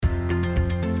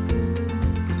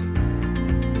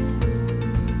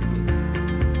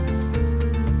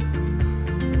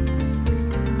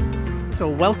So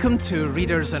welcome to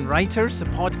Readers and Writers, a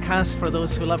podcast for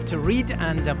those who love to read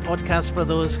and a podcast for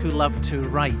those who love to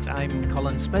write. I'm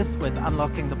Colin Smith with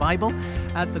Unlocking the Bible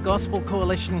at the Gospel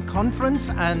Coalition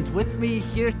Conference, and with me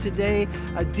here today,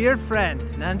 a dear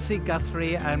friend, Nancy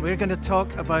Guthrie, and we're going to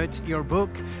talk about your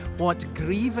book, What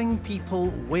Grieving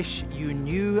People Wish You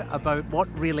Knew About What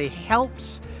Really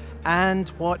Helps and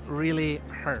What Really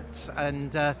Hurts.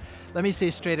 And let me say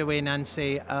straight away,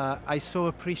 Nancy, I so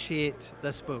appreciate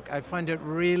this book. I found it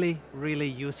really, really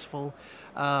useful.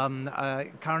 Karen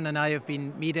and I have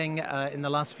been meeting in the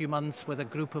last few months with a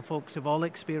group of folks who've all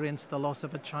experienced the loss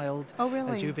of a child. Oh,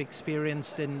 really? As you've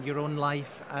experienced in your own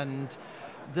life. And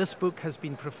this book has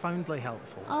been profoundly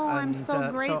helpful. Oh, I'm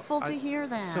so grateful to hear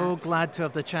that. So glad to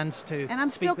have the chance to And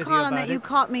I'm still speak with caught you on that about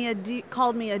you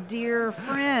called me a dear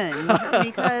friend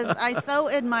because I so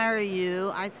admire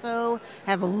you. I so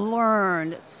have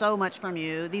learned so much from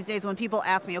you. These days when people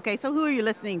ask me, okay, so who are you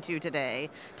listening to today?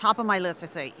 Top of my list, I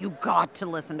say, you got to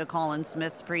listen to Colin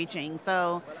Smith's preaching.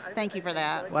 So thank you for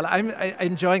that. Well, I'm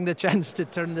enjoying the chance to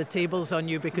turn the tables on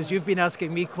you because you've been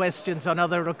asking me questions on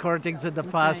other recordings in the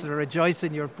past and rejoice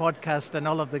in your podcast and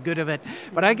all of the good of it.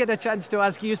 But I get a chance to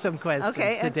ask you some questions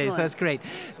today, excellent. so that's great.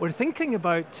 We're thinking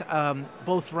about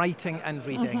both writing and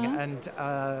reading, and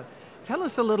tell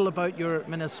us a little about your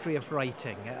ministry of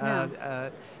writing.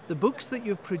 The books that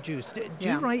you've produced, do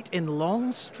you write in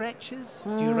long stretches?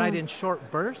 Do you write in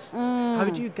short bursts? How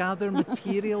do you gather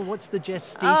material? What's the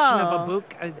gestation of a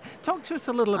book? Talk to us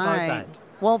a little about that.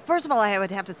 Well, first of all, I would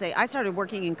have to say I started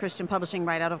working in Christian publishing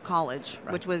right out of college,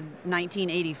 which was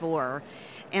 1984.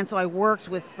 And so I worked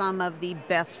with some of the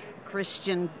best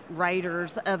Christian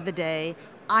writers of the day.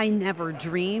 I never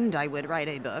dreamed I would write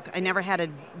a book. I never had a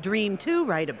dream to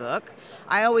write a book.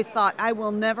 I always thought I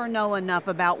will never know enough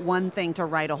about one thing to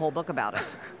write a whole book about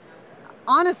it.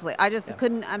 Honestly, I just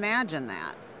couldn't imagine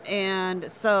that.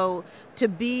 And so to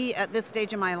be at this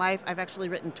stage in my life, I've actually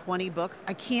written 20 books.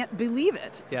 I can't believe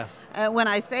it. Yeah. When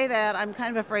I say that, I'm kind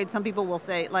of afraid some people will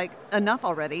say, like, enough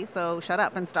already, so shut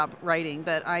up and stop writing.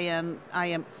 But I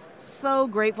am so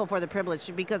grateful for the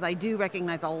privilege because I do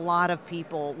recognize a lot of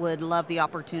people would love the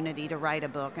opportunity to write a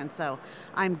book. And so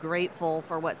I'm grateful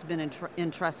for what's been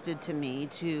entrusted to me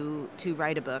to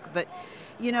write a book. But,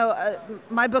 you know,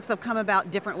 my books have come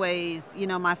about different ways. You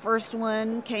know, my first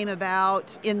one came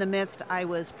about in the midst, I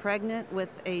was pregnant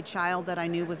with a child that I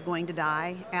knew was going to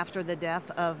die after the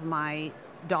death of my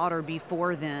daughter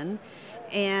before then.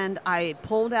 And I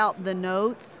pulled out the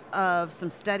notes of some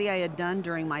study I had done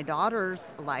during my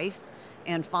daughter's life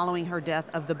and following her death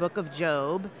of the book of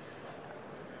Job.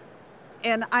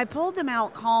 And I pulled them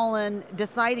out, Colin,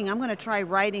 deciding I'm going to try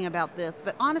writing about this.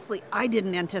 But honestly, I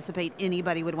didn't anticipate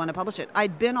anybody would want to publish it.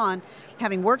 I'd been on,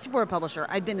 having worked for a publisher,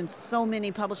 I'd been in so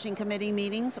many publishing committee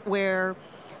meetings where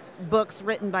books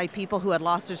written by people who had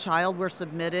lost a child were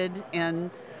submitted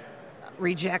and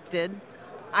rejected.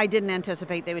 I didn't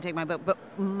anticipate they would take my book, but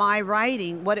my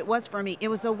writing, what it was for me, it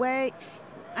was a way,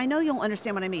 I know you'll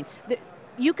understand what I mean.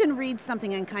 You can read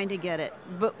something and kind of get it,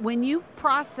 but when you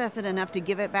process it enough to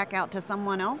give it back out to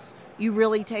someone else, you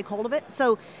really take hold of it.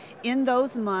 So in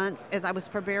those months, as I was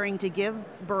preparing to give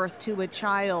birth to a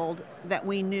child that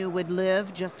we knew would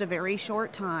live just a very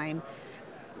short time,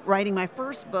 writing my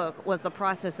first book was the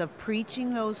process of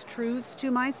preaching those truths to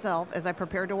myself as I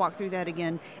prepared to walk through that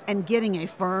again and getting a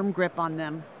firm grip on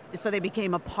them so they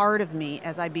became a part of me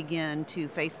as I began to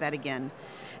face that again.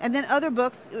 And then other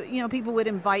books, you know, people would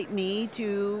invite me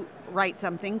to write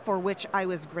something for which I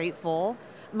was grateful.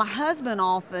 My husband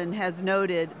often has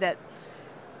noted that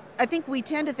I think we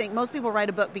tend to think most people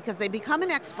write a book because they become an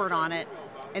expert on it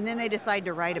and then they decide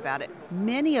to write about it.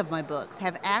 Many of my books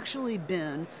have actually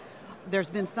been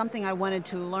there's been something I wanted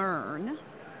to learn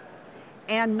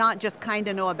and not just kind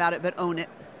of know about it, but own it,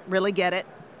 really get it.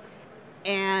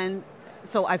 And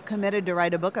so I've committed to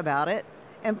write a book about it.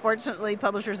 And fortunately,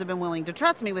 publishers have been willing to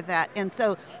trust me with that. And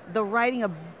so the writing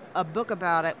a book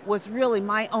about it was really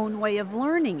my own way of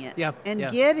learning it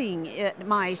getting it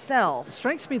myself. It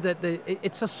strikes me that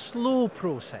it's a slow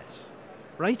process.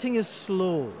 Writing is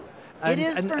slow. It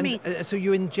is for me. So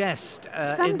you ingest.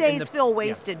 Some days feel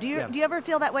wasted. Yeah. Do you ever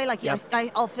feel that way? Like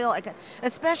I'll feel like,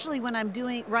 especially when I'm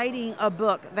writing a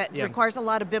book that requires a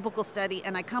lot of biblical study,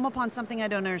 and I come upon something I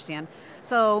don't understand.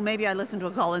 So maybe I listen to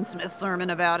a Colin Smith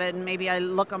sermon about it, and maybe I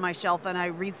look on my shelf and I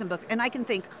read some books, and I can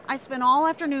think I spent all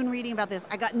afternoon reading about this.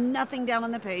 I got nothing down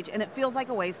on the page, and it feels like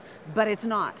a waste, but it's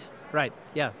not. Right.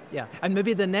 Yeah. And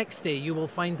maybe the next day you will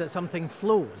find that something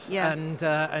flows. Yes.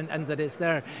 And that it's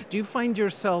there. Do you find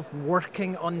yourself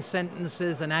working on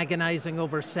sentences and agonizing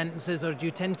over sentences, or do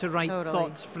you tend to write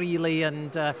thoughts freely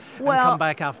and come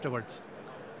back afterwards?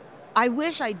 I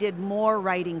wish I did more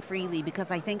writing freely,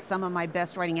 because I think some of my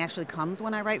best writing actually comes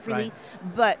when I write freely.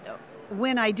 Right. But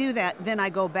when I do that, then I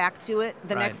go back to it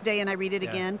the Right. next day and I read it Yeah.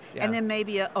 again. Yeah. And then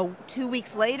maybe 2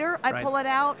 weeks later, I Right. pull it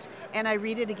out and I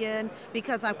read it again,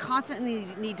 because I constantly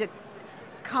need to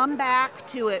come back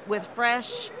to it with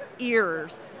fresh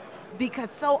ears.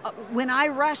 Because when I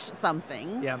rush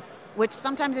something, Yeah. which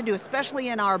sometimes I do, especially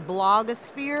in our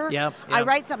blogosphere. Yep, I yep.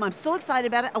 write something, I'm so excited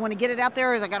about it, I want to get it out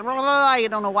there, I got blah, blah, blah, I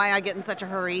don't know why I get in such a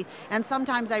hurry, and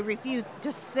sometimes I refuse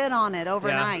to sit on it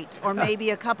overnight or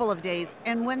maybe a couple of days,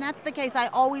 and when that's the case, I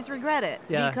always regret it,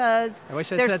 Yeah. because I wish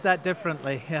I'd there's said that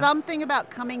differently. Yeah. something about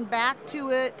coming back to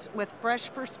it with fresh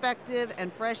perspective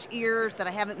and fresh ears that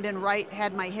I haven't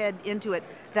had my head into it,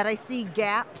 that I see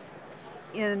gaps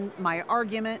in my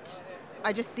argument.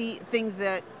 I just see things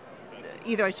that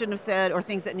either I shouldn't have said or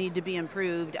things that need to be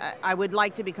improved. I would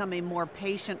like to become a more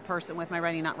patient person with my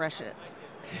writing, not rush it.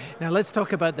 Now let's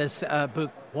talk about this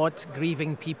book, What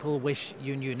Grieving People Wish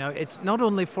You Knew. Now it's not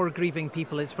only for grieving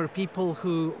people, it's for people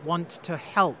who want to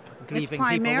help grieving It's people.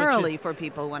 primarily which is for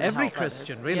people who want to every help others.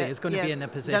 Christian really is going to be in a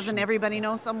position. Doesn't everybody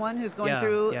know someone who's going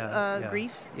through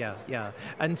grief? Yeah.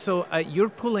 And so you're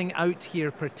pulling out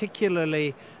here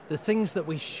particularly the things that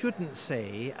we shouldn't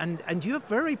say, and you have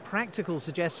very practical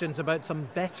suggestions about some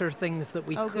better things that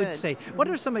we could good. say. What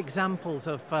are some examples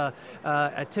of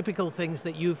typical things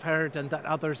that you've heard and that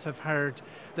others have heard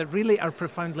that really are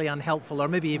profoundly unhelpful, or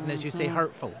maybe even, as you say,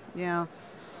 hurtful? Yeah.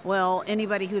 Well,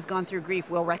 anybody who's gone through grief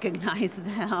will recognize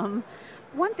them.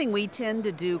 One thing we tend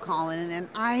to do, Colin, and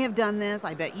I have done this,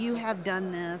 I bet you have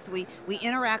done this, we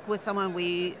interact with someone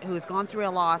who has gone through a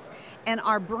loss, and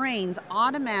our brains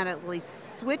automatically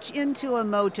switch into a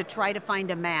mode to try to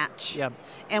find a match. Yep.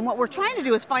 And what we're trying to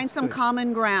do is find some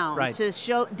common ground, Right.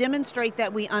 to demonstrate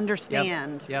that we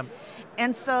understand. Yep.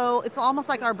 And so it's almost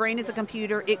like our brain is a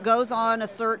computer. It goes on a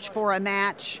search for a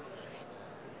match.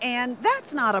 And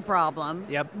that's not a problem.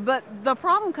 Yep. But the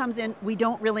problem comes in, we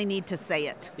don't really need to say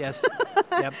it. Yes.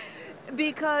 Yep.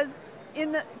 Because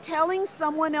in telling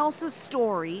someone else's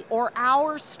story or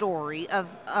our story of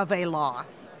a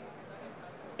loss,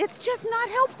 it's just not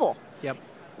helpful. Yep.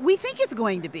 We think it's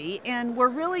going to be, and we're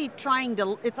really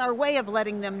it's our way of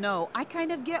letting them know, I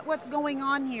kind of get what's going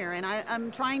on here, and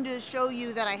I'm trying to show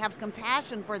you that I have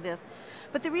compassion for this.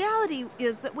 But the reality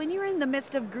is that when you're in the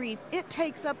midst of grief, it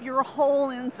takes up your whole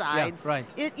insides. Yeah,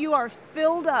 right. You are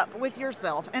filled up with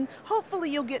yourself, and hopefully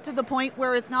you'll get to the point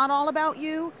where it's not all about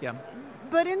you. Yeah.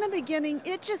 But in the beginning,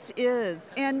 it just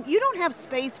is. And you don't have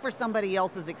space for somebody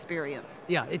else's experience.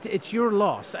 Yeah, it's your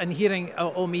loss. And hearing,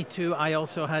 oh, me too, I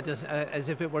also had as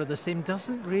if it were the same,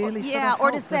 doesn't really sort of or help,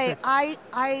 to does say, it?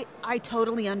 I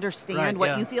totally understand Right, what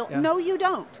yeah, you feel. yeah. No, you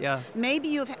don't. Yeah. Maybe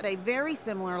you've had a very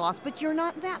similar loss, but you're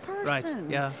not that person.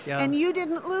 Right, yeah. And you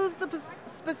didn't lose the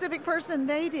specific person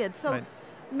they did. So Right.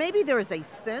 maybe there is a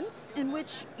sense in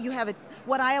which you have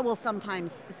what I will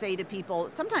sometimes say to people,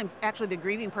 sometimes actually the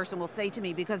grieving person will say to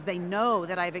me, because they know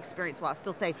that I've experienced loss,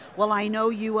 they'll say, well, I know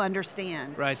you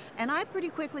understand. Right. And I pretty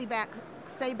quickly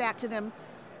say back to them,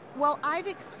 well, I've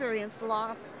experienced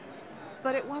loss,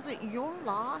 but it wasn't your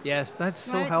loss. Yes, that's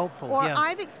so right? helpful. Or yeah.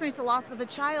 I've experienced the loss of a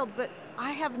child, but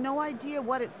I have no idea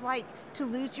what it's like to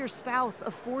lose your spouse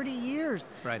of 40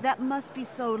 years. Right. That must be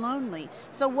so lonely.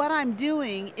 So what I'm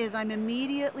doing is I'm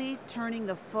immediately turning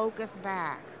the focus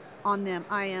back on them.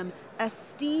 I am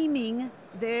esteeming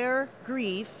their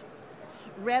grief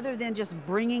rather than just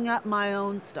bringing up my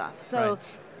own stuff. So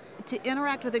to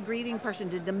interact with a grieving person,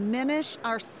 to diminish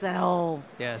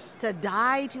ourselves, Yes. to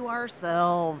die to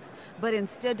ourselves, but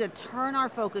instead to turn our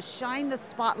focus, shine the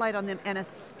spotlight on them, and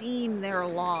esteem their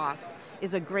loss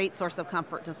is a great source of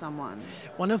comfort to someone.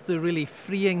 One of the really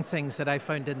freeing things that I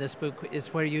found in this book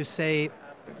is where you say,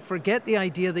 forget the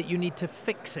idea that you need to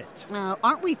fix it.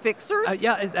 Aren't we fixers?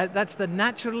 That's the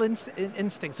natural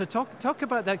instinct. So talk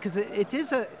about that, because it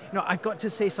is I've got to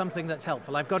say something that's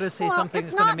helpful. I've got to say something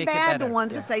that's going to make it better. It's not bad to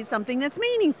want to say something that's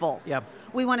meaningful. Yeah.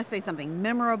 We want to say something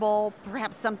memorable,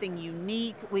 perhaps something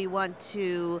unique. We want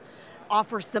to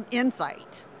offer some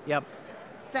insight. Yep.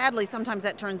 Sadly, sometimes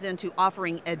that turns into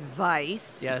offering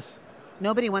advice. Yes.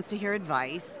 Nobody wants to hear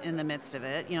advice in the midst of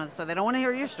it, so they don't want to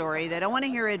hear your story. They don't want to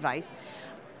hear advice.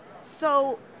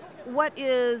 So what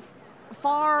is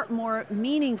far more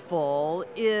meaningful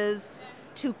is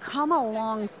to come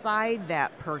alongside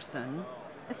that person,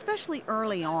 especially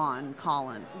early on,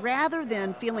 Colin, rather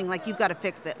than feeling like you've got to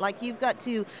fix it, like you've got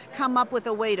to come up with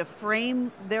a way to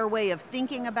frame their way of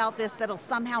thinking about this that'll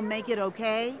somehow make it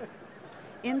okay.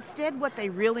 Instead, what they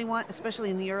really want,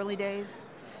 especially in the early days,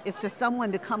 is to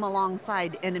someone to come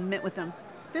alongside and admit with them,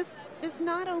 this is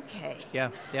not okay.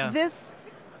 Yeah. This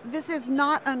this is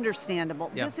not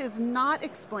understandable. Yeah. This is not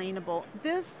explainable.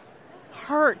 This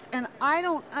hurts, and I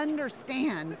don't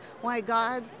understand why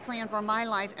God's plan for my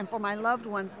life and for my loved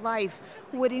one's life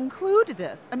would include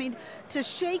this. I mean, to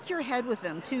shake your head with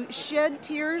them, to shed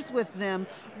tears with them,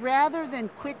 rather than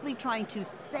quickly trying to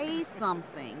say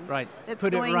something that's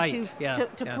put going it right.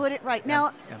 to put it right. Yeah.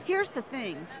 Now, Yeah. here's the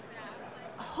thing.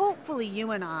 Hopefully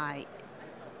you and I,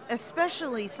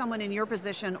 especially someone in your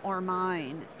position or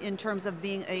mine, in terms of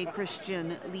being a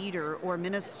Christian leader or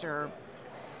minister,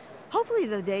 hopefully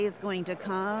the day is going to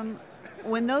come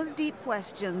when those deep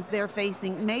questions they're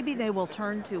facing, maybe they will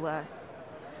turn to us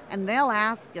and they'll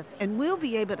ask us, and we'll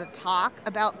be able to talk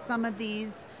about some of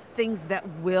these things that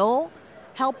will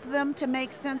help them to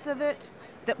make sense of it,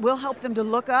 that will help them to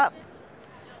look up,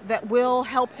 that will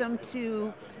help them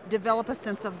to develop a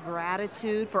sense of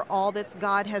gratitude for all that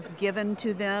God has given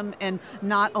to them, and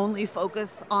not only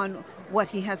focus on what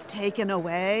He has taken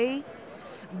away.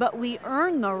 But we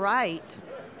earn the right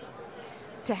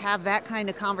to have that kind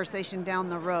of conversation down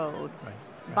the road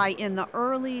by, in the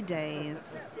early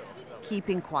days,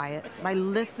 keeping quiet, by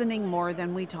listening more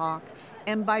than we talk,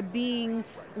 and by being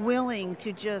willing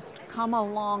to just come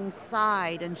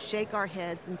alongside and shake our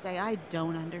heads and say, I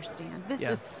don't understand. This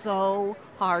is so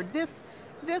hard. This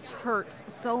hurts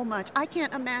so much. I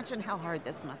can't imagine how hard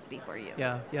this must be for you.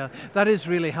 Yeah. That is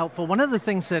really helpful. One of the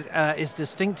things that is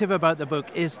distinctive about the book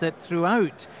is that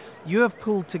throughout, you have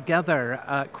pulled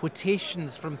together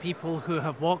quotations from people who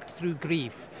have walked through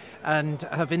grief and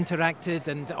have interacted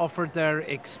and offered their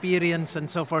experience and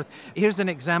so forth. Here's an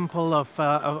example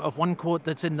of one quote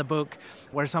that's in the book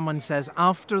where someone says,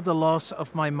 after the loss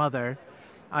of my mother,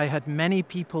 I had many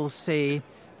people say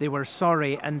they were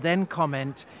sorry and then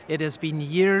comment, it has been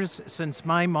years since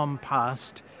my mom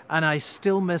passed and I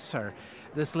still miss her.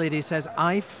 This lady says,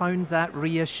 I found that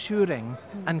reassuring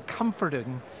and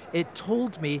comforting. It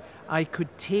told me I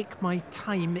could take my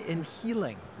time in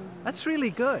healing. That's really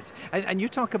good. And you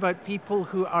talk about people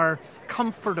who are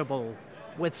comfortable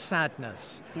with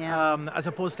sadness, as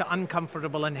opposed to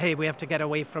uncomfortable and, hey, we have to get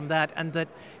away from that. And that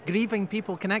grieving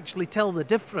people can actually tell the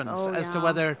difference as to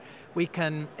whether we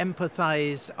can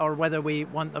empathize or whether we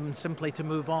want them simply to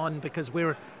move on because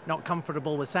we're not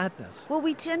comfortable with sadness. Well,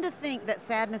 we tend to think that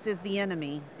sadness is the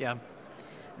enemy. Yeah.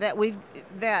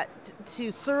 That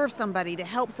to serve somebody, to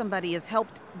help somebody, has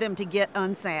helped them to get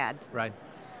unsad. Right.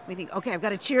 We think, okay, I've got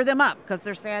to cheer them up because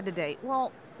they're sad today.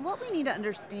 Well, what we need to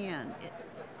understand,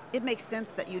 it makes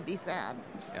sense that you'd be sad.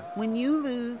 Yeah. When you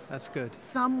lose That's good.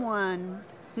 someone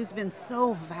who's been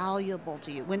so valuable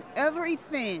to you, when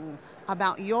everything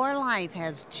about your life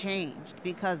has changed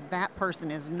because that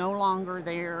person is no longer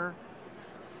there,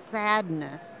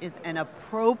 sadness is an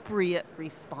appropriate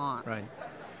response. Right.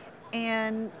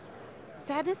 And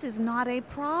sadness is not a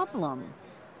problem.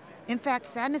 In fact,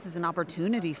 sadness is an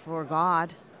opportunity for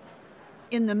God.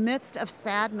 In the midst of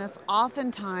sadness,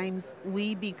 oftentimes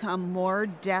we become more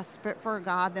desperate for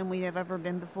God than we have ever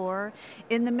been before.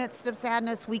 In the midst of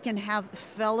sadness, we can have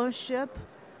fellowship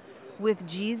with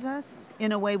Jesus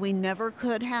in a way we never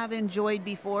could have enjoyed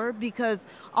before, because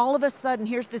all of a sudden,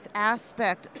 here's this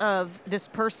aspect of this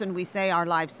person we say our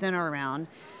lives center around,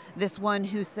 this one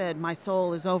who said, my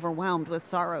soul is overwhelmed with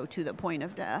sorrow to the point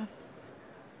of death.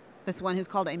 This one who's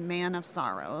called a man of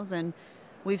sorrows. And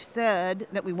we've said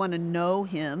that we want to know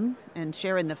him and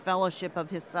share in the fellowship of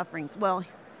his sufferings. Well,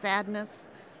 sadness,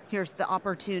 here's the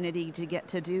opportunity to get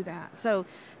to do that. So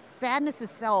sadness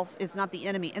itself is not the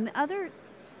enemy. And the other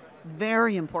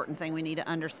very important thing we need to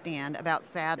understand about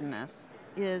sadness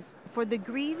is, for the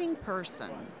grieving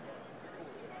person,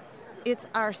 it's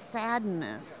our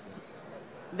sadness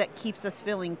that keeps us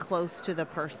feeling close to the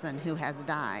person who has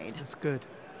died. That's good.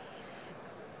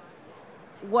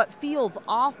 What feels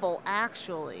awful,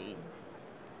 actually,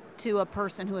 to a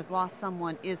person who has lost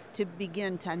someone is to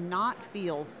begin to not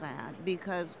feel sad,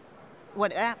 because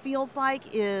what that feels like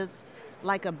is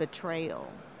like a betrayal.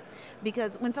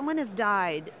 Because when someone has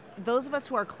died, those of us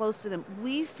who are close to them,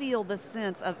 we feel the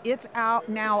sense of it's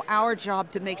now our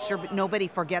job to make sure nobody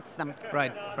forgets them.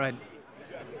 Right.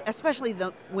 Especially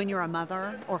when you're a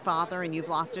mother or father and you've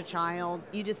lost a child,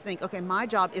 you just think, okay, my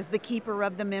job is the keeper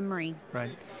of the memory.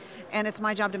 Right. And it's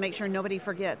my job to make sure nobody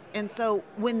forgets. And so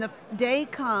when the day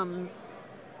comes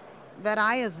that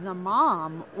I, as the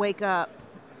mom, wake up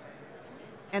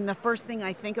and the first thing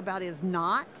I think about is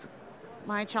not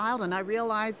my child, and I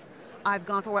realize I've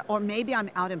gone for, or maybe I'm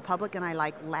out in public and I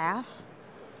laugh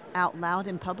out loud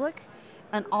in public,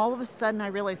 and all of a sudden I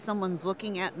realize someone's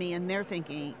looking at me and they're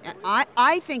thinking,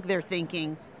 I think they're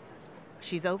thinking,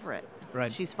 she's over it.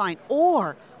 Right. She's fine.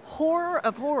 Or, horror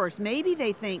of horrors, maybe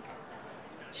they think,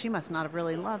 she must not have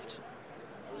really loved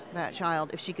that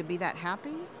child if she could be that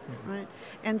happy, right?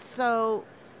 And so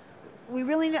we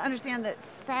really need to understand that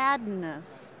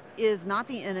sadness is not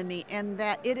the enemy, and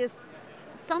that it is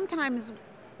sometimes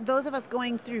those of us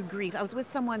going through grief. I was with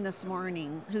someone this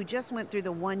morning who just went through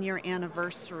the 1-year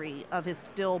anniversary of his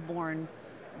stillborn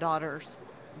daughter's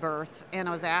birth, and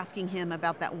I was asking him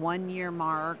about that 1-year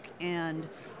mark and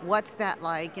what's that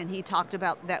like, and he talked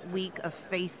about that week of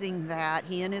facing that,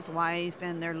 he and his wife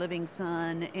and their living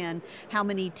son, and how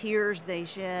many tears they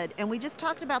shed. And we just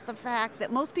talked about the fact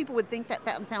that most people would think that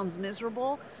that sounds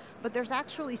miserable, but there's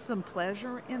actually some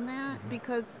pleasure in that,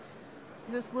 because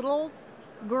this little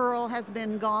girl has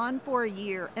been gone for a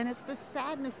year, and it's the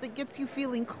sadness that gets you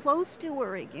feeling close to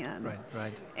her again.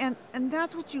 Right. And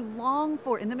that's what you long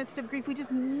for in the midst of grief. We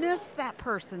just miss that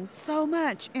person so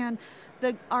much, and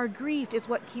our grief is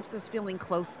what keeps us feeling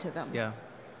close to them. Yeah.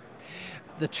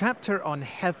 The chapter on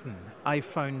heaven I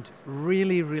found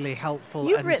really, really helpful.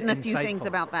 You've and written a insightful. few things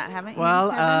about that, haven't you?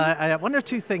 Well, one or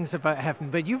two things about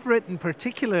heaven, but you've written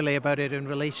particularly about it in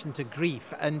relation to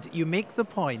grief, and you make the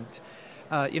point,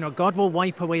 God will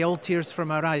wipe away all tears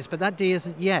from our eyes, but that day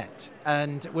isn't yet,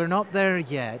 and we're not there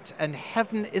yet, and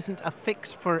heaven isn't a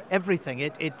fix for everything.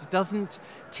 It doesn't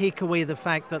take away the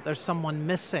fact that there's someone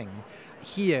missing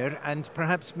here, and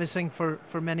perhaps missing for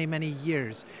many, many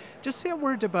years. Just say a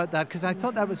word about that, because I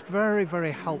thought that was very,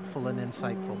 very helpful and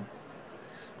insightful.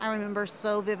 I remember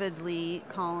so vividly,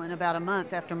 Colin, about a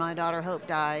month after my daughter Hope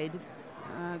died,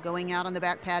 going out on the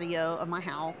back patio of my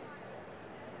house,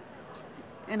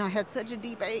 and I had such a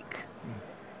deep ache.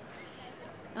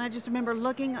 And I just remember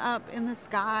looking up in the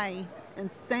sky and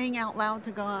saying out loud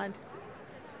to God,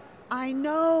 I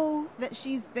know that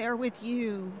she's there with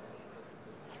you,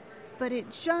 but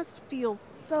it just feels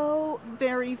so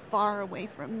very far away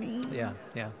from me. Yeah.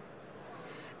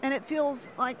 And it feels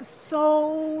like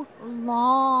so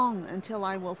long until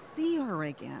I will see her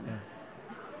again.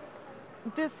 Yeah.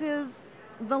 This is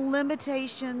the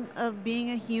limitation of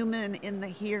being a human in the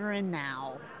here and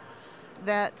now.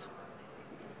 That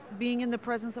being in the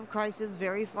presence of Christ is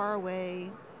very far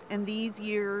away, and these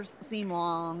years seem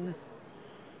long.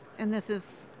 And this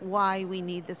is why we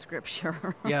need the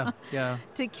scripture. Yeah.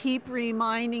 To keep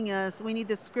reminding us, we need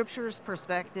the scripture's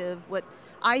perspective. What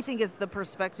I think is the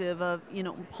perspective of,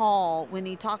 Paul, when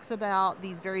he talks about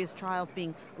these various trials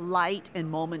being light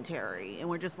and momentary. And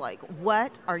we're just like,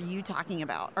 what are you talking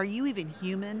about? Are you even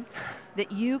human?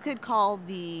 That you could call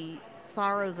the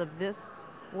sorrows of this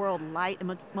world light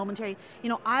and momentary?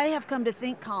 I have come to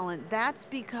think, Colin, that's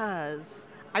because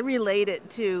I relate it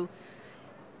to,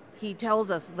 he tells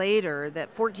us later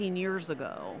that 14 years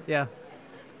ago,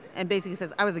 and basically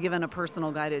says, I was given a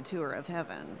personal guided tour of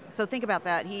heaven. So think about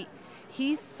that.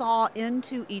 He saw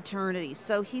into eternity.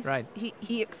 So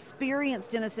he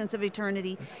experienced, in a sense, of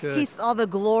eternity. That's good. He saw the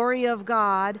glory of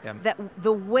God, that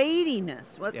the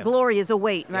weightiness, glory is a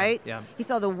weight, right? Yeah. He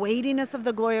saw the weightiness of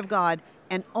the glory of God,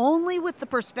 and only with the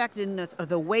perspectiveness of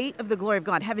the weight of the glory of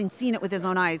God, having seen it with his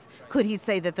own eyes, could he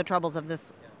say that the troubles of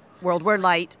this world were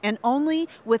light, and only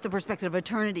with the perspective of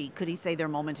eternity could he say they're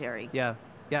momentary. Yeah,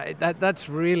 that's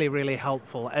really, really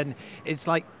helpful. And it's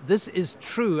like, this is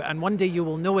true, and one day you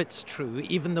will know it's true,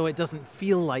 even though it doesn't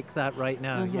feel like that right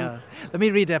now. Yeah. Let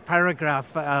me read a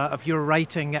paragraph of your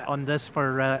writing on this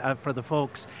for the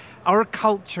folks. Our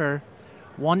culture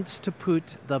wants to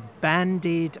put the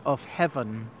Band-Aid of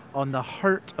heaven on the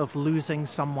hurt of losing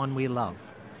someone we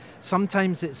love.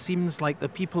 Sometimes it seems like the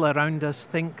people around us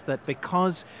think that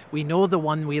because we know the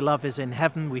one we love is in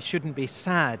heaven, we shouldn't be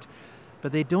sad.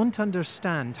 But they don't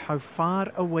understand how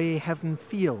far away heaven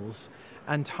feels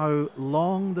and how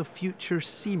long the future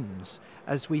seems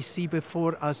as we see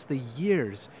before us the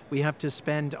years we have to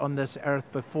spend on this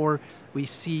earth before we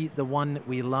see the one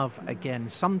we love again.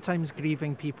 Sometimes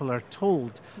grieving people are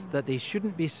told that they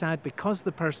shouldn't be sad because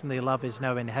the person they love is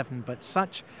now in heaven, but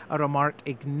such a remark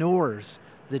ignores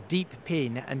the deep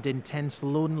pain and intense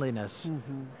loneliness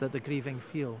that the grieving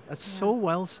feel. That's so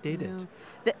well stated. Yeah.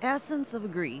 The essence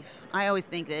of grief, I always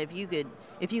think that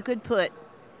if you could put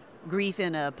grief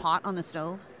in a pot on the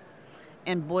stove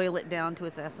and boil it down to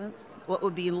its essence, what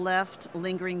would be left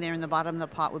lingering there in the bottom of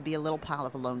the pot would be a little pile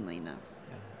of loneliness.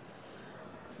 Yeah.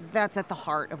 That's at the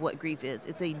heart of what grief is.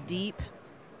 It's a deep,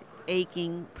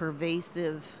 aching,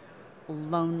 pervasive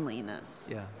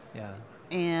loneliness. Yeah.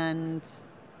 And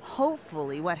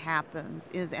hopefully what happens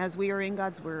is, as we are in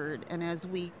God's Word and as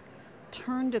we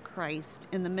turn to Christ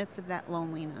in the midst of that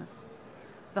loneliness,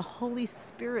 the Holy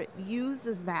Spirit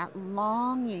uses that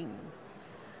longing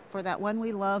for that one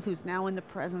we love who's now in the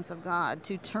presence of God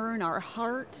to turn our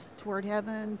heart toward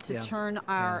heaven, to turn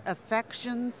our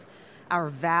affections, our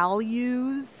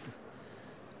values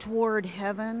toward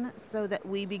heaven so that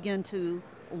we begin to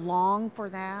long for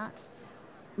that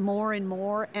more and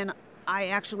more. And I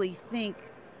actually think,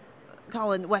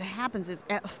 Colin, what happens is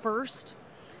at first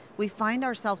we find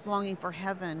ourselves longing for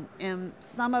heaven, and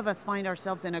some of us find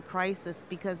ourselves in a crisis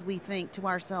because we think to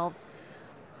ourselves,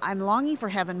 I'm longing for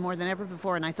heaven more than ever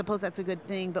before, and I suppose that's a good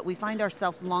thing, but we find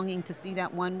ourselves longing to see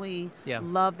that one we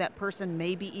love, that person,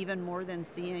 maybe even more than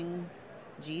seeing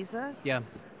Jesus. Yeah.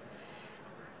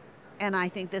 And I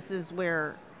think this is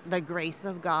where the grace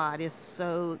of God is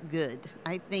so good.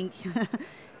 I think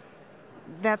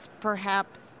that's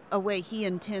perhaps a way he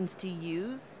intends to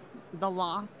use the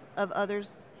loss of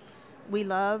others we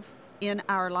love in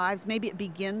our lives. Maybe it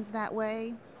begins that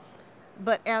way.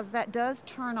 But as that does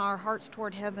turn our hearts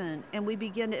toward heaven and we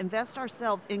begin to invest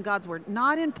ourselves in God's word,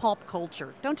 not in pop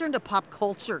culture. Don't turn to pop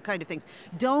culture kind of things.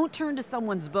 Don't turn to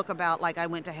someone's book about, like, I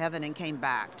went to heaven and came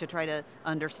back to try to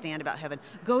understand about heaven.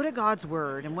 Go to God's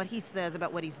word and what he says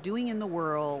about what he's doing in the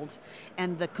world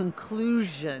and the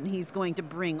conclusion he's going to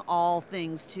bring all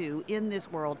things to in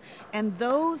this world. And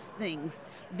those things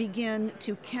begin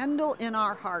to kindle in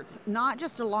our hearts, not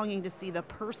just a longing to see the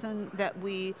person that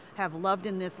we have loved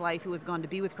in this life who has gone to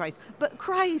be with Christ, but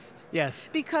Christ. Yes.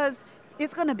 Because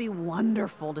it's going to be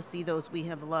wonderful to see those we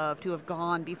have loved who have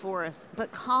gone before us.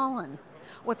 But Colin,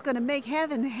 what's going to make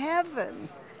heaven heaven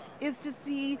is to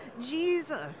see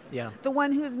Jesus, the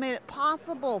one who has made it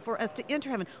possible for us to enter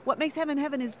heaven. What makes heaven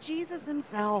heaven is Jesus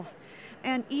himself.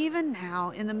 And even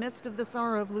now, in the midst of the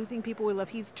sorrow of losing people we love,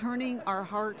 he's turning our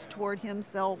hearts toward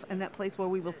himself and that place where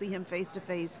we will see him face to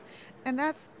face. And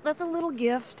that's a little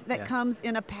gift that comes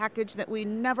in a package that we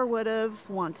never would have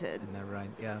wanted. Isn't that right?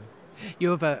 Yeah.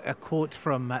 You have a quote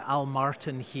from Al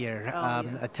Martin here,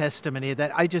 a testimony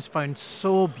that I just found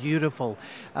so beautiful.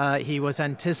 He was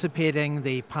anticipating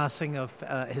the passing of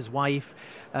his wife,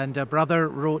 and a brother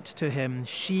wrote to him,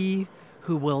 "She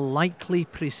who will likely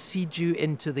precede you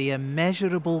into the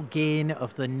immeasurable gain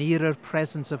of the nearer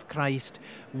presence of Christ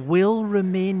will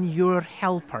remain your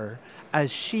helper,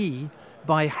 as she,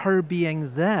 by her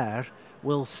being there,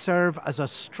 will serve as a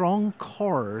strong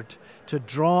cord to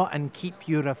draw and keep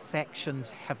your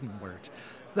affections heavenward."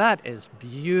 That is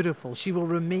beautiful. She will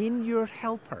remain your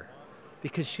helper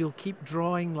because she'll keep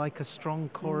drawing like a strong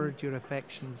cord your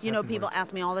affections You know, heavenward. people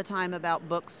ask me all the time about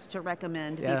books to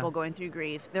recommend people going through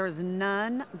grief. There's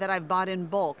none that I've bought in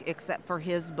bulk except for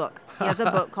his book. He has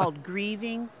a book called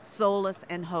Grieving, Solace,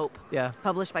 and Hope,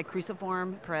 published by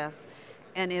Cruciform Press.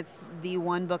 And it's the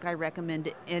one book I recommend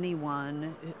to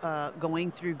anyone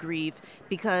going through grief,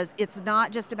 because it's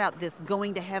not just about this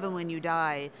going to heaven when you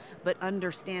die, but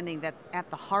understanding that at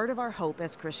the heart of our hope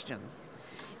as Christians,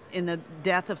 in the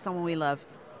death of someone we love,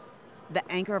 the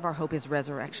anchor of our hope is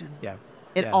resurrection.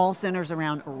 It all centers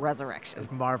around resurrection. It's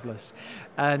marvelous.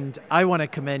 And I want to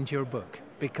commend your book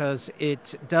because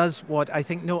it does what I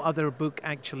think no other book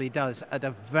actually does at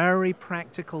a very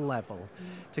practical level,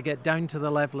 to get down to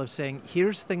the level of saying,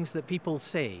 here's things that people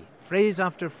say, phrase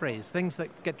after phrase, things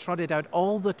that get trotted out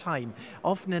all the time,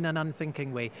 often in an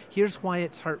unthinking way. Here's why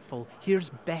it's hurtful. Here's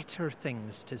better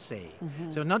things to say.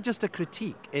 So not just a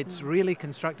critique, it's really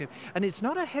constructive. And it's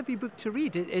not a heavy book to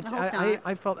read.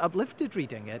 I felt uplifted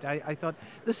reading it. I thought,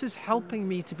 this is helping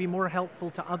me to be more helpful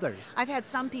to others. I've had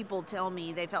some people tell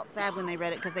me they felt sad when they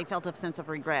read it because they felt a sense of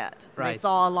regret. Right. They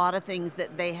saw a lot of things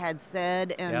that they had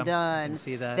said and done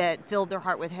that filled their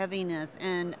heart with heaviness.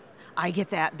 And I get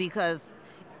that because,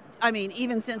 I mean,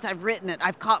 even since I've written it,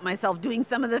 I've caught myself doing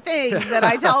some of the things that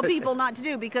I tell people not to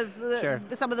do because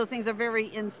some of those things are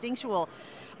very instinctual.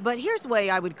 But here's the way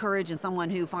I would encourage in someone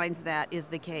who finds that is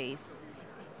the case.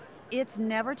 It's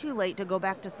never too late to go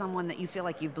back to someone that you feel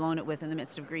like you've blown it with in the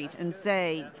midst of grief and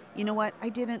say, you know what, I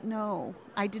didn't know.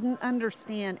 I didn't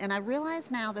understand. And I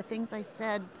realize now the things I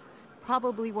said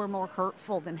probably were more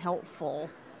hurtful than helpful.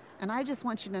 And I just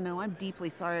want you to know I'm deeply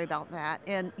sorry about that.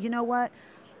 And you know what?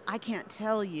 I can't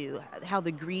tell you how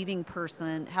the grieving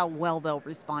person, how well they'll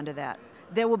respond to that.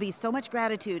 There will be so much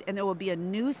gratitude, and there will be a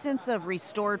new sense of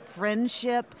restored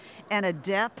friendship and a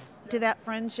depth to that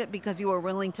friendship because you are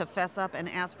willing to fess up and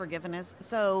ask forgiveness.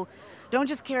 So don't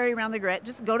just carry around the regret.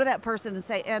 Just go to that person and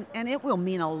say, and it will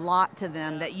mean a lot to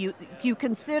them that you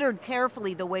considered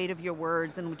carefully the weight of your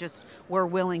words and just were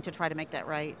willing to try to make that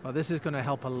right. Well, this is going to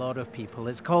help a lot of people.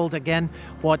 It's called, again,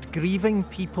 What Grieving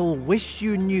People Wish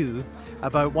You Knew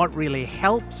About What Really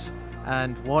Helps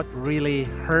and What Really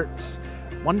Hurts.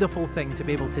 Wonderful thing to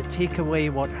be able to take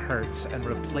away what hurts and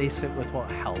replace it with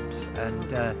what helps. And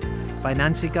by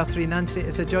Nancy Guthrie. Nancy,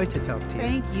 it's a joy to talk to you.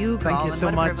 Thank you, Colin. Thank you so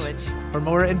what much. A privilege. For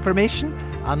more information,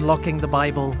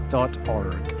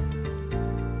 unlockingthebible.org.